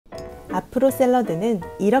앞으로 샐러드는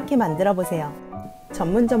이렇게 만들어 보세요.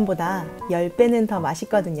 전문점보다 10배는 더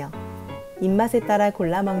맛있거든요. 입맛에 따라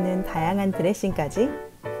골라 먹는 다양한 드레싱까지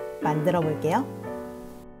만들어 볼게요.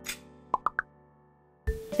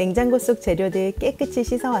 냉장고 속 재료들 깨끗이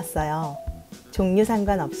씻어 왔어요. 종류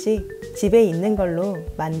상관없이 집에 있는 걸로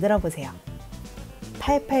만들어 보세요.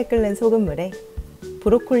 팔팔 끓는 소금물에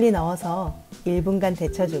브로콜리 넣어서 1분간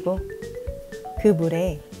데쳐주고 그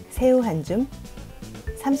물에 새우 한 줌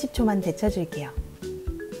 30초만 데쳐줄게요.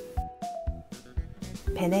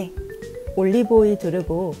 팬에 올리브오일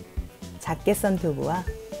두르고 작게 썬 두부와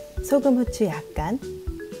소금, 후추 약간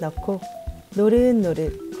넣고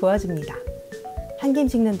노릇노릇 구워줍니다. 한 김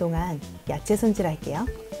식는 동안 야채 손질할게요.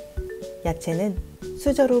 야채는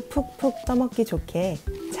수저로 푹푹 떠먹기 좋게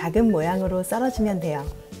작은 모양으로 썰어주면 돼요.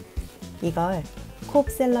 이걸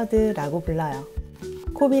콥샐러드라고 불러요.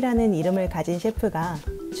 콥이라는 이름을 가진 셰프가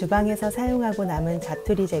주방에서 사용하고 남은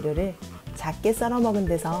자투리 재료를 작게 썰어 먹은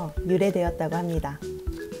데서 유래되었다고 합니다.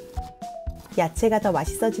 야채가 더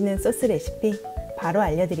맛있어지는 소스 레시피 바로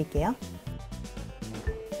알려드릴게요.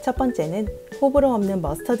 첫 번째는 호불호 없는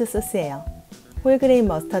머스터드 소스예요. 홀그레인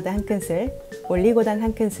머스터드 한 큰술, 올리고당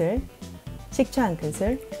한 큰술, 식초 한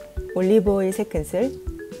큰술, 올리브오일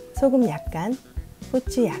 3큰술, 소금 약간,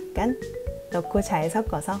 후추 약간 넣고 잘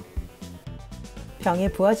섞어서 병에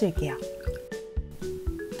부어줄게요.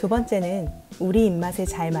 두 번째는 우리 입맛에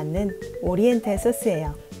잘 맞는 오리엔탈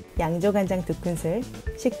소스예요. 양조간장 2큰술,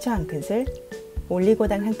 식초 1큰술,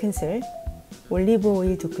 올리고당 1큰술,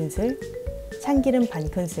 올리브오일 2큰술, 참기름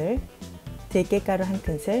반큰술, 들깨가루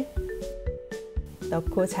 1큰술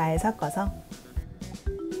넣고 잘 섞어서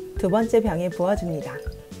두 번째 병에 부어줍니다.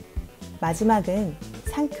 마지막은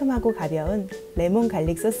상큼하고 가벼운 레몬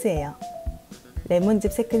갈릭 소스예요.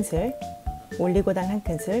 레몬즙 3큰술, 올리고당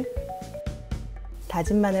 1큰술,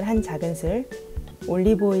 다진 마늘 1작은술,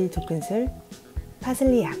 올리브오일 2큰술,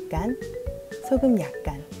 파슬리 약간, 소금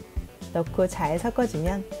약간 넣고 잘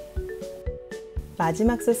섞어주면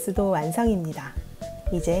마지막 소스도 완성입니다.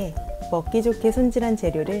 이제 먹기 좋게 손질한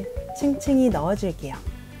재료를 층층이 넣어줄게요.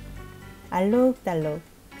 알록달록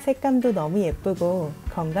색감도 너무 예쁘고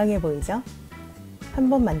건강해 보이죠?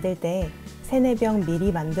 한번 만들 때 3-4병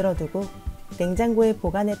미리 만들어 두고 냉장고에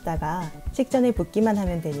보관했다가 식전에 붓기만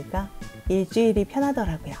하면 되니까 일주일이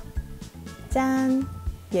편하더라고요. 짠!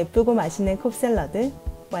 예쁘고 맛있는 콥샐러드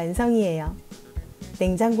완성이에요.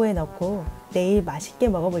 냉장고에 넣고 내일 맛있게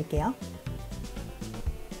먹어볼게요.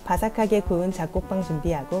 바삭하게 구운 잡곡빵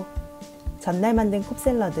준비하고 전날 만든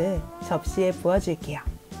콥샐러드 접시에 부어줄게요.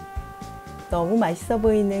 너무 맛있어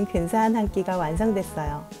보이는 근사한 한 끼가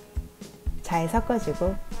완성됐어요. 잘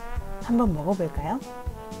섞어주고 한번 먹어볼까요?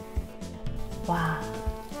 와,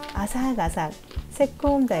 아삭아삭,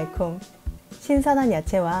 새콤달콤, 신선한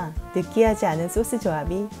야채와 느끼하지 않은 소스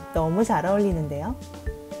조합이 너무 잘 어울리는데요.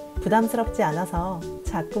 부담스럽지 않아서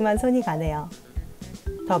자꾸만 손이 가네요.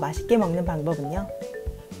 더 맛있게 먹는 방법은요.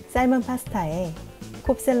 삶은 파스타에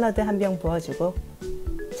콥샐러드 한 병 부어주고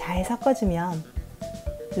잘 섞어주면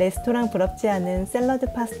레스토랑 부럽지 않은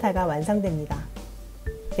샐러드 파스타가 완성됩니다.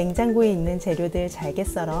 냉장고에 있는 재료들 잘게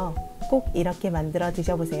썰어 꼭 이렇게 만들어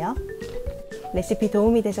드셔보세요. 레시피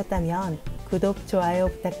도움이 되셨다면 구독, 좋아요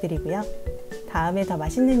부탁드리고요. 다음에 더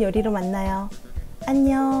맛있는 요리로 만나요.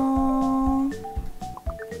 안녕!